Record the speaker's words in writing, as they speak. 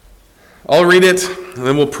I'll read it, and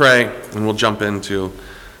then we'll pray, and we'll jump into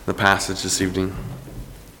the passage this evening.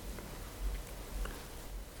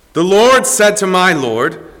 The Lord said to my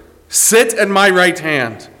Lord, "Sit at my right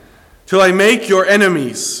hand, till I make your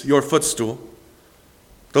enemies your footstool."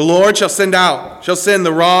 The Lord shall send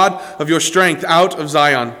the rod of your strength out of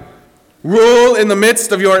Zion. Rule in the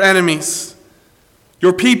midst of your enemies.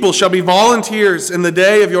 Your people shall be volunteers in the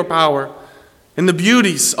day of your power. In the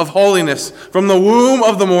beauties of holiness, from the womb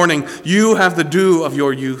of the morning, you have the dew of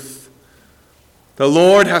your youth. The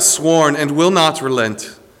Lord has sworn and will not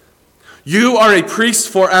relent. You are a priest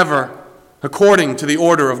forever, according to the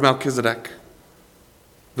order of Melchizedek.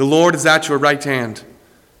 The Lord is at your right hand.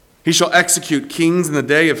 He shall execute kings in the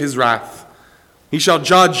day of his wrath. He shall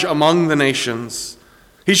judge among the nations.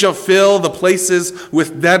 He shall fill the places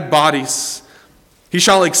with dead bodies. He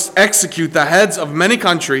shall execute the heads of many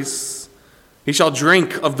countries. He shall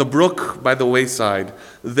drink of the brook by the wayside.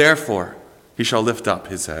 Therefore, he shall lift up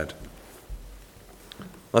his head.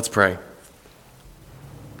 Let's pray.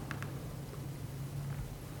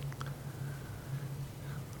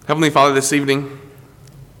 Heavenly Father, this evening,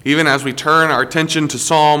 even as we turn our attention to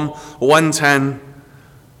Psalm 110,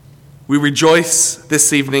 we rejoice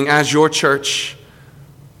this evening as your church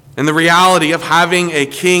in the reality of having a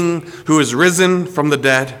king who is risen from the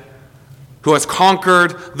dead, who has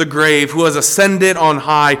conquered the grave, who has ascended on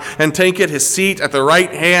high and taken his seat at the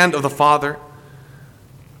right hand of the Father.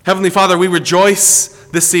 Heavenly Father, we rejoice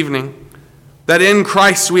this evening that in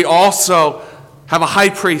Christ we also have a high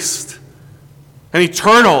priest, an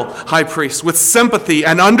eternal high priest with sympathy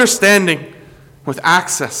and understanding, with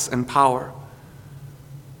access and power.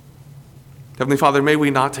 Heavenly Father, may we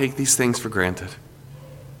not take these things for granted.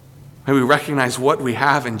 May we recognize what we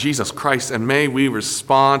have in Jesus Christ, and may we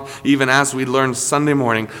respond, even as we learned Sunday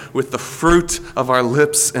morning, with the fruit of our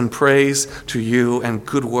lips and praise to you and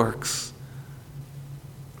good works.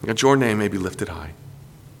 That your name may be lifted high.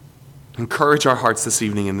 Encourage our hearts this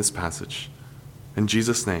evening in this passage. In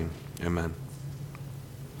Jesus' name, amen.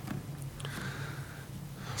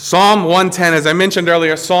 Psalm 110, as I mentioned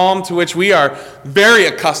earlier, a psalm to which we are very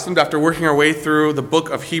accustomed after working our way through the book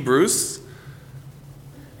of Hebrews.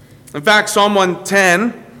 In fact, Psalm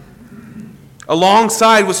 110,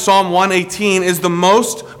 alongside with Psalm 118, is the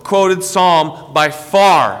most quoted psalm by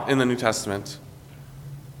far in the New Testament.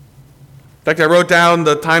 In fact, I wrote down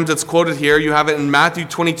the times it's quoted here. You have it in Matthew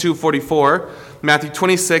 22:44, Matthew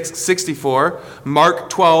 26:64, Mark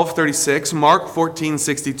 12:36, Mark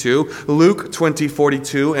 14:62, Luke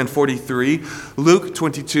 20:42 and 43, Luke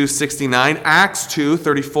 22:69, Acts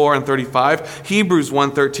 2:34 and 35, Hebrews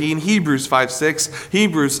 1:13, Hebrews 5:6,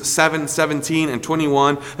 Hebrews 7:17 and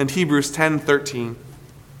 21, and Hebrews 10:13.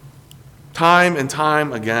 Time and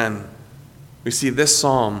time again, we see this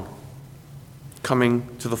psalm coming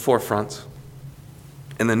to the forefront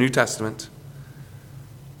in the New Testament.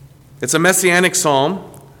 It's a messianic psalm.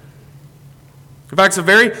 In fact, it's a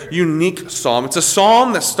very unique psalm. It's a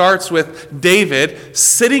psalm that starts with David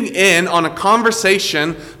sitting in on a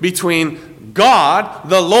conversation between God,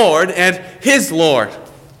 the Lord, and his Lord.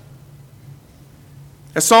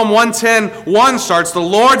 As Psalm 110:1 starts, "The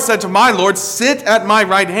Lord said to my Lord, sit at my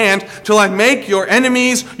right hand till I make your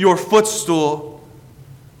enemies your footstool."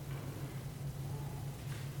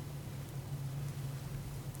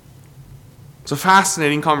 It's a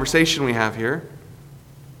fascinating conversation we have here.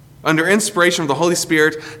 Under inspiration of the Holy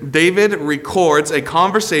Spirit, David records a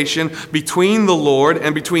conversation between the Lord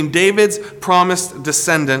and between David's promised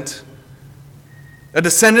descendant. A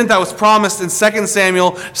descendant that was promised in 2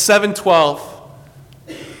 Samuel 7:12.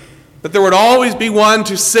 That there would always be one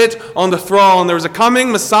to sit on the throne. There was a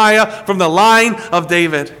coming Messiah from the line of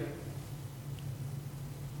David.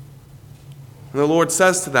 And the Lord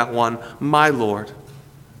says to that one, "My Lord."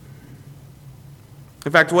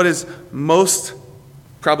 In fact, what is most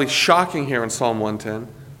probably shocking here in Psalm 110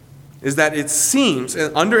 is that it seems,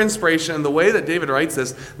 under inspiration and the way that David writes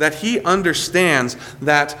this, that he understands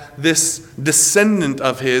that this descendant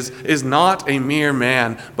of his is not a mere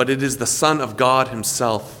man, but it is the Son of God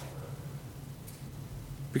himself.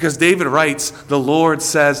 Because David writes, the Lord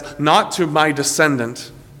says, not to my descendant,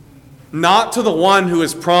 not to the one who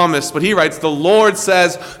is promised, but he writes, the Lord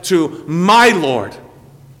says to my Lord,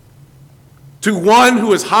 to one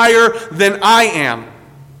who is higher than I am.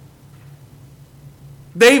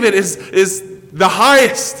 David is the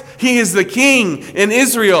highest. He is the king in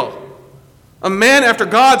Israel, a man after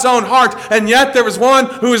God's own heart, and yet there is one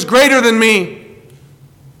who is greater than me.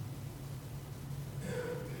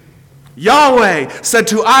 Yahweh said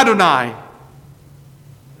to Adonai,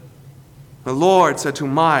 the Lord said to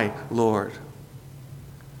my Lord.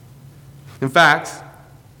 In fact,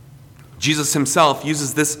 Jesus himself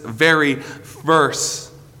uses this very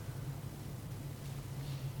verse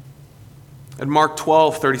in Mark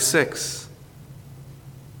 12:36.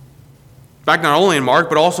 In fact, not only in Mark,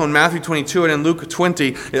 but also in Matthew 22 and in Luke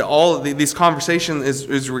 20, all of these conversations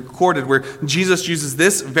is recorded where Jesus uses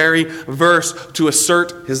this very verse to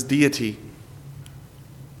assert his deity.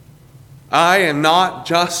 I am not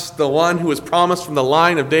just the one who was promised from the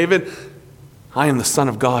line of David. I am the Son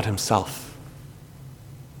of God himself.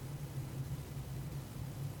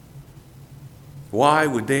 Why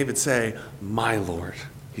would David say, my Lord?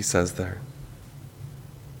 He says there.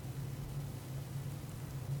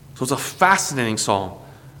 So it's a fascinating psalm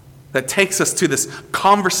that takes us to this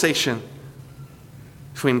conversation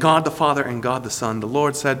between God the Father and God the Son. The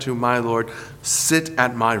Lord said to my Lord, sit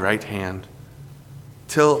at my right hand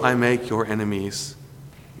till I make your enemies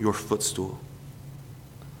your footstool.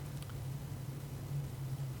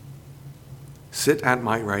 Sit at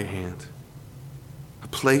my right hand, a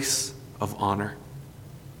place of honor,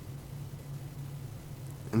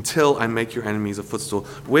 until I make your enemies a footstool.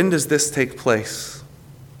 When does this take place?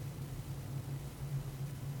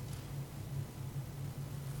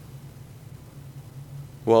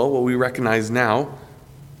 Well, what we recognize now,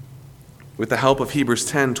 with the help of Hebrews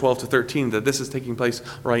 10:12-13, that this is taking place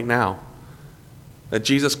right now. That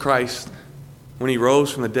Jesus Christ, when he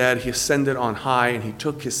rose from the dead, he ascended on high and he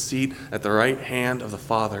took his seat at the right hand of the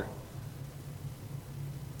Father.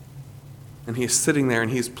 And he is sitting there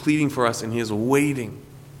and he is pleading for us and he is waiting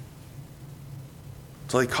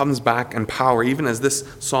until he comes back in power, even as this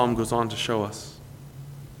psalm goes on to show us.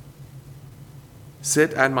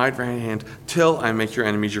 Sit at my right hand till I make your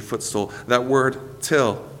enemies your footstool. That word,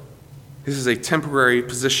 till, this is a temporary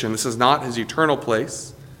position. This is not his eternal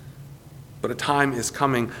place. But a time is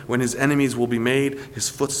coming when his enemies will be made his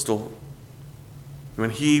footstool.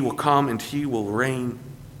 When he will come and he will reign.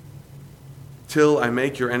 Till I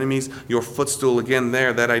make your enemies your footstool. Again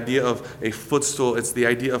there, that idea of a footstool, it's the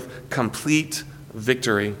idea of complete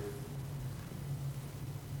victory.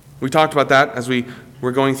 We talked about that as we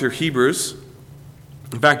were going through Hebrews.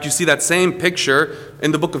 In fact, you see that same picture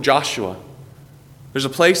in the book of Joshua. There's a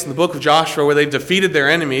place in the book of Joshua where they defeated their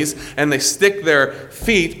enemies and they stick their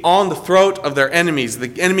feet on the throat of their enemies,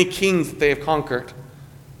 the enemy kings that they have conquered.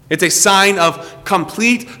 It's a sign of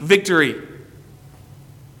complete victory.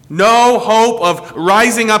 No hope of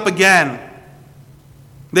rising up again.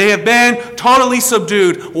 They have been totally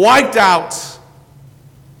subdued, wiped out.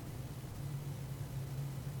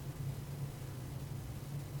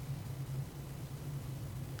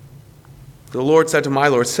 The Lord said to my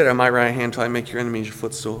Lord, sit at my right hand till I make your enemies your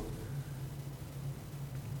footstool.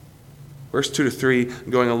 Verse 2-3,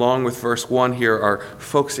 going along with verse 1 here, are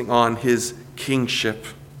focusing on his kingship.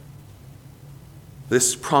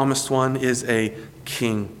 This promised one is a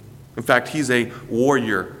king. In fact, he's a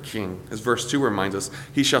warrior king, as verse 2 reminds us.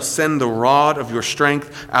 He shall send the rod of your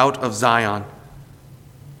strength out of Zion.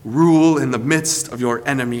 Rule in the midst of your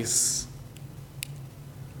enemies.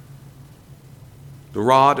 The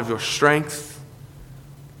rod of your strength.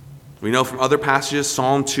 We know from other passages,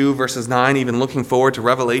 Psalm 2, verses 9, even looking forward to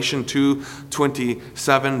Revelation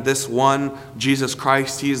 2:27, this one, Jesus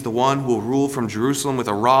Christ, he is the one who will rule from Jerusalem with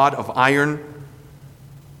a rod of iron.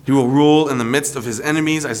 He will rule in the midst of his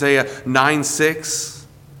enemies, Isaiah 9:6.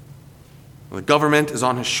 The government is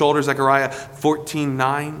on his shoulders, Zechariah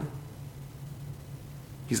 14:9.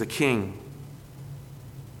 He's a king.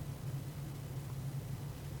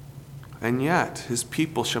 And yet, his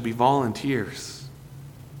people shall be volunteers.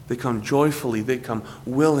 They come joyfully, they come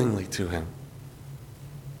willingly to him.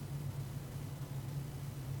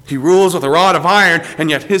 He rules with a rod of iron,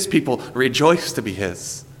 and yet his people rejoice to be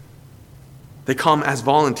his. They come as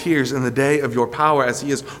volunteers in the day of your power as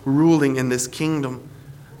he is ruling in this kingdom.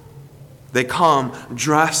 They come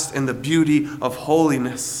dressed in the beauty of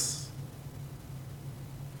holiness.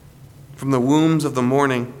 From the wombs of the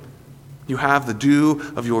morning, you have the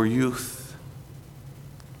dew of your youth.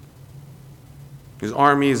 His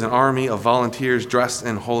army is an army of volunteers dressed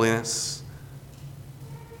in holiness.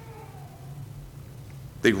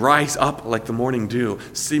 They rise up like the morning dew,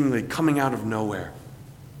 seemingly coming out of nowhere,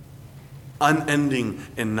 unending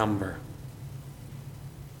in number.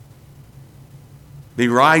 They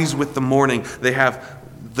rise with the morning. They have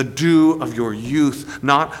the dew of your youth,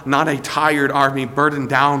 not a tired army burdened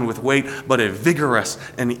down with weight, but a vigorous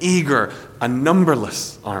and eager, a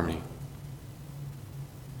numberless army.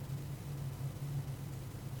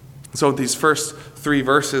 So these first 3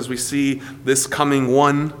 verses, we see this coming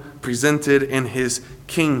one presented in his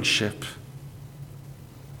kingship.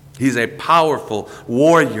 He's a powerful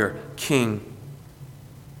warrior king.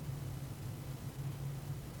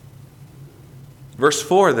 Verse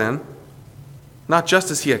 4 then, not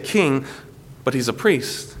just is he a king, but he's a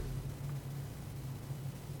priest.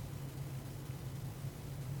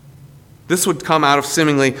 This would come out of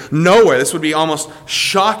seemingly nowhere. This would be almost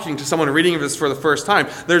shocking to someone reading this for the first time.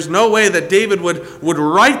 There's no way that David would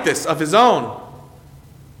write this of his own.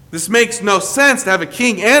 This makes no sense to have a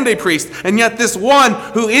king and a priest, and yet this one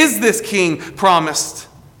who is this king promised.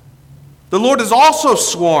 The Lord has also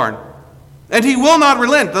sworn, and he will not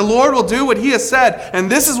relent. The Lord will do what he has said, and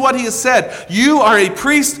this is what he has said. You are a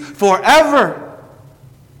priest forever,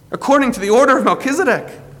 according to the order of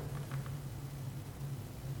Melchizedek.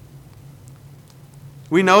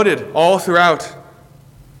 We noted all throughout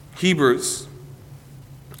Hebrews,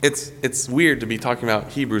 it's weird to be talking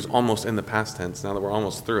about Hebrews almost in the past tense now that we're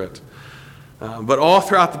almost through it. But all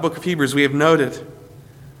throughout the book of Hebrews we have noted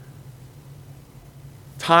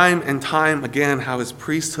time and time again how his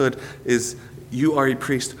priesthood is, you are a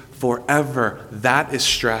priest forever. That is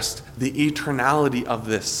stressed, the eternality of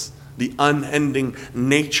this, the unending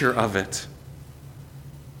nature of it.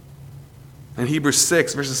 In Hebrews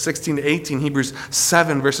 6, verses 16 to 18, Hebrews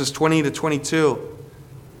 7, verses 20 to 22.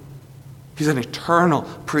 He's an eternal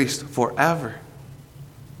priest forever.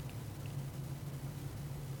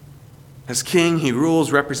 As king, he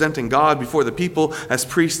rules representing God before the people. As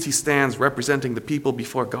priest, he stands representing the people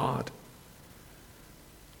before God,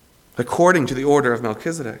 according to the order of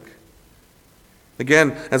Melchizedek.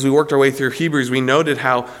 Again, as we worked our way through Hebrews, we noted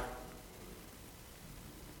how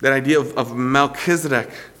that idea of Melchizedek,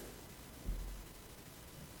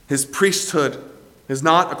 his priesthood is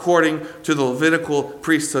not according to the Levitical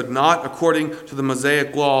priesthood, not according to the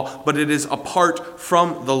Mosaic law, but it is apart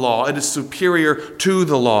from the law. It is superior to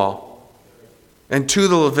the law and to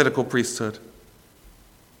the Levitical priesthood.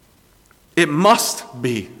 It must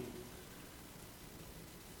be.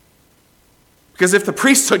 Because if the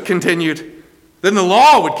priesthood continued, then the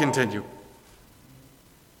law would continue.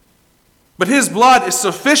 But his blood is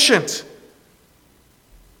sufficient.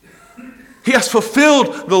 He has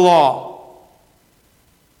fulfilled the law.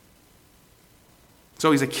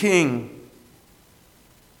 So he's a king.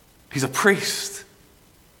 He's a priest.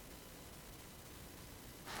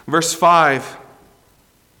 Verse 5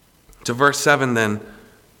 to verse 7 then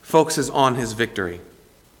focuses on his victory.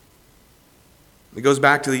 It goes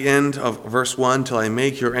back to the end of verse 1, till I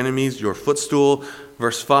make your enemies your footstool.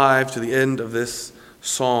 Verse 5 to the end of this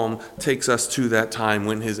psalm takes us to that time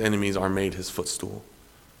when his enemies are made his footstool.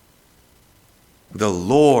 The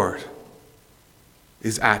Lord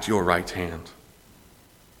is at your right hand.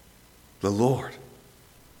 The Lord.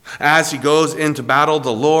 As he goes into battle,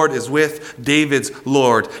 the Lord is with David's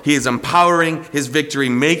Lord. He is empowering his victory,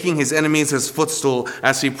 making his enemies his footstool,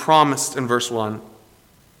 as he promised in verse 1.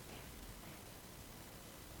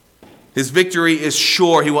 His victory is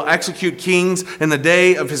sure. He will execute kings in the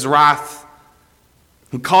day of his wrath.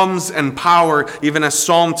 He comes in power, even as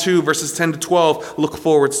Psalm 2, verses 10 to 12 look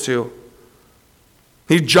forwards to.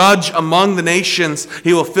 He judge among the nations.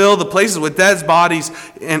 He will fill the places with dead bodies,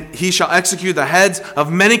 and he shall execute the heads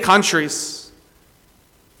of many countries.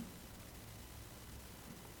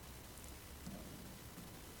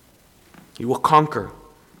 He will conquer.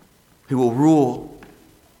 He will rule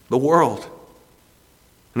the world.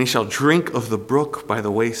 And he shall drink of the brook by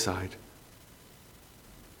the wayside.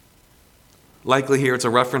 Likely here it's a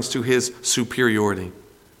reference to his superiority.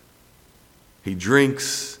 He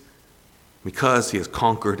drinks because he has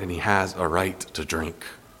conquered and he has a right to drink.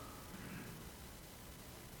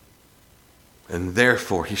 And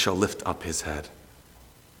therefore he shall lift up his head.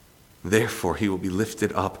 Therefore he will be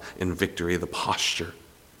lifted up in victory, the posture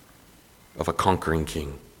of a conquering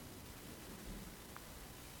king.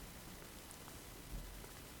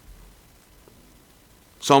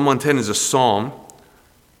 Psalm 110 is a psalm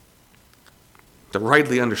that,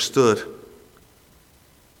 rightly understood,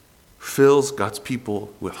 fills God's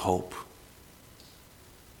people with hope.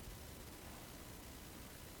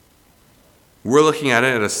 We're looking at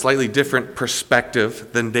it at a slightly different perspective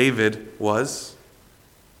than David was.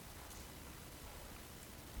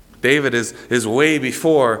 David is way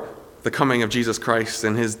before the coming of Jesus Christ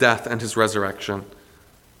and his death and his resurrection.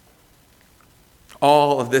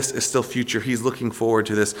 All of this is still future. He's looking forward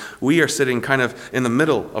to this. We are sitting kind of in the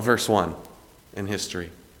middle of verse 1 in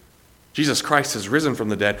history. Jesus Christ has risen from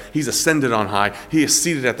the dead. He's ascended on high. He is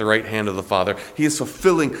seated at the right hand of the Father. He is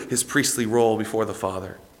fulfilling his priestly role before the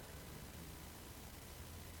Father.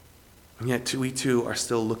 And yet we too are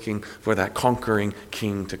still looking for that conquering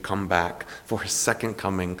king to come back, for his second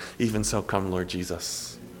coming. Even so come, Lord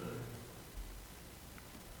Jesus.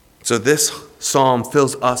 So this psalm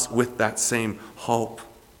fills us with that same hope.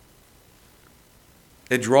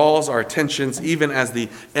 It draws our attentions, even as the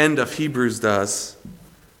end of Hebrews does,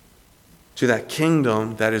 to that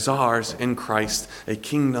kingdom that is ours in Christ, a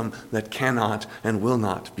kingdom that cannot and will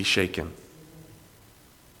not be shaken.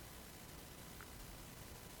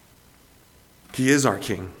 He is our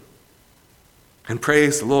King. And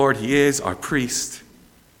praise the Lord, He is our priest.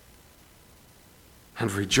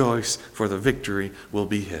 And rejoice, for the victory will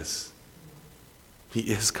be His. He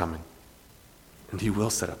is coming, and He will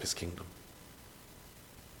set up His kingdom.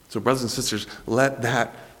 So brothers and sisters, let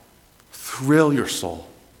that thrill your soul.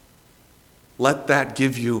 Let that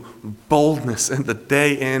give you boldness in the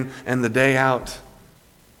day in and the day out.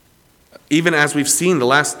 Even as we've seen the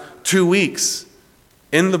last 2 weeks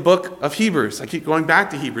in the book of Hebrews. I keep going back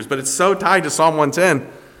to Hebrews, but it's so tied to Psalm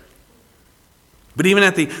 110. But even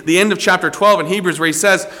at the end of chapter 12 in Hebrews, where he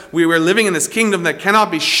says we are living in this kingdom that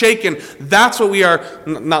cannot be shaken, that's what we are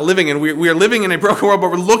not living in. We are living in a broken world,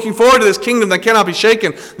 but we're looking forward to this kingdom that cannot be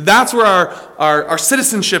shaken. That's where our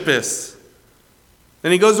citizenship is.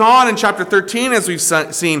 And he goes on in chapter 13, as we've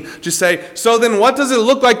seen, to say, so then what does it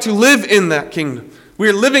look like to live in that kingdom? We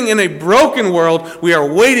are living in a broken world. We are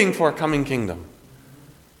waiting for a coming kingdom.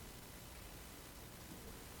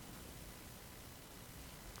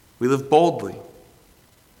 We live boldly.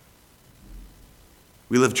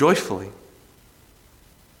 We live joyfully.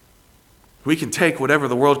 We can take whatever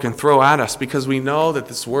the world can throw at us because we know that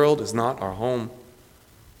this world is not our home.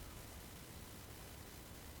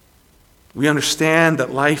 We understand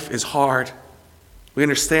that life is hard. We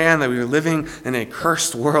understand that we are living in a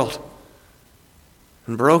cursed world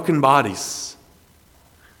and broken bodies.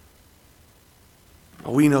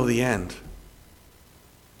 But we know the end.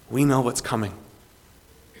 We know what's coming.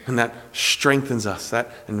 And that strengthens us,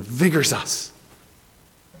 that invigorates us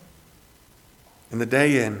in the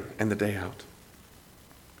day in and the day out.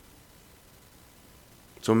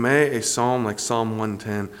 So may a psalm like Psalm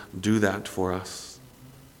 110 do that for us.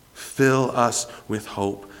 Fill us with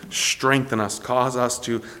hope. Strengthen us. Cause us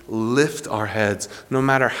to lift our heads, no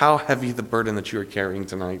matter how heavy the burden that you are carrying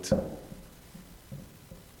tonight.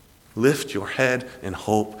 Lift your head in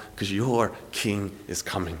hope, because your King is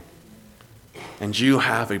coming. And you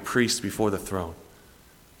have a priest before the throne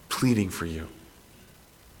pleading for you.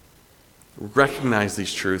 Recognize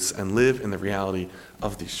these truths and live in the reality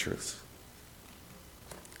of these truths.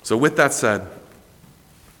 So with that said,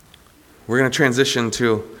 we're going to transition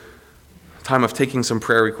to a time of taking some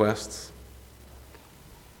prayer requests.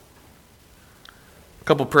 A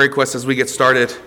couple prayer requests as we get started.